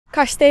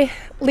Kirsty,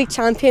 league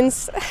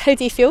champions, how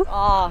do you feel?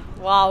 Oh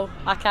wow,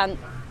 I can't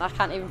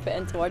even put it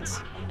into words.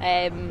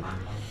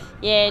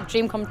 Yeah,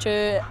 dream come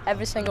true.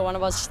 Every single one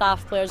of us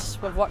staff players,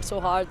 we've worked so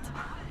hard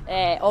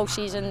all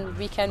season,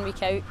 week in,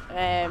 week out.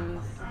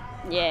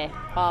 Yeah,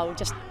 wow,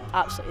 just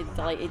absolutely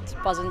delighted,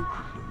 buzzing.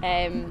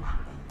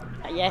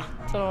 Yeah,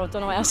 don't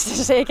know what else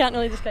to say. I can't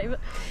really describe it.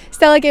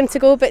 Still a game to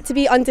go, but to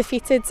be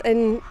undefeated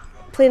and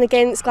playing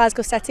against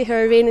Glasgow City, who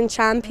are reigning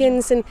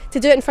champions, and to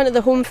do it in front of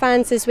the home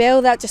fans as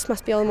well, that just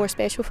must be all the more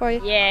special for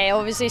you. Yeah,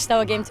 obviously still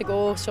a game to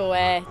go, so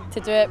to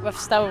do it with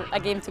still a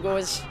game to go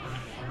is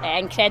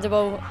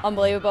incredible,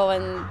 unbelievable,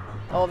 and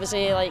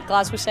obviously like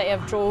Glasgow City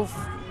have drove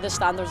the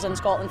standards in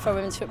Scotland for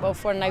women's football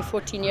for now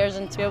 14 years,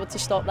 and to be able to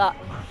stop that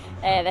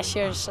this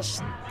year is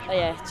just,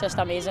 just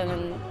amazing,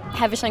 and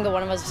every single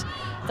one of us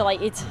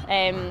delighted,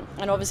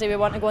 and obviously we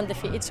want to go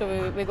undefeated,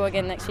 so we go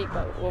again next week,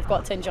 but we've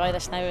got to enjoy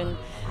this now, and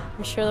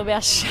I'm sure there'll be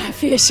a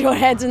few sore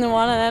heads in the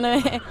morning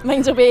anyway.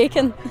 Minds will be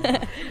aching.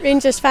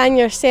 Rangers fan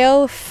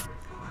yourself,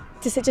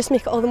 does it just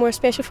make it all the more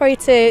special for you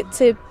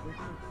to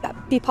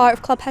be part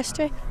of club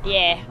history?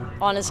 Yeah,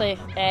 honestly,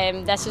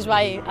 this is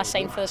why I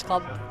signed for this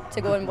club, to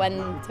go and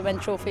win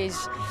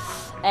trophies,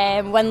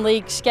 win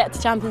leagues, get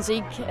to Champions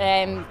League,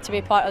 to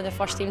be part of the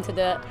first team to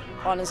do it.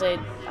 Honestly,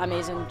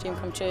 amazing, dream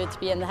come true, to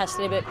be in the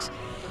history books,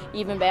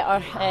 even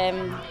better.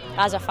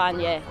 As a fan,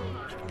 yeah,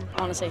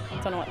 honestly,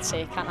 don't know what to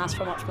say, can't ask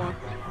for much more.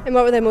 And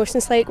what were the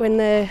emotions like when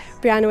the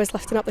Brianna was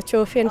lifting up the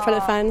trophy in front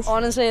of the fans?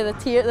 Honestly,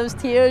 those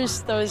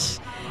tears,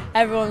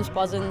 everyone was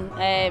buzzing.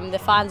 The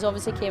fans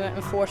obviously came out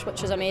in force,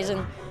 which was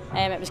amazing.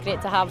 It was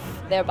great to have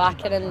their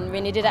backing, and we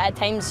needed it at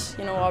times.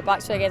 You know, our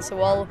backs were against the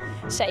wall.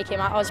 City came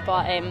at us,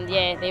 but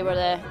yeah, they were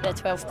the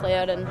 12th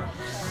player, and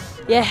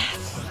yeah,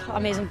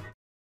 amazing.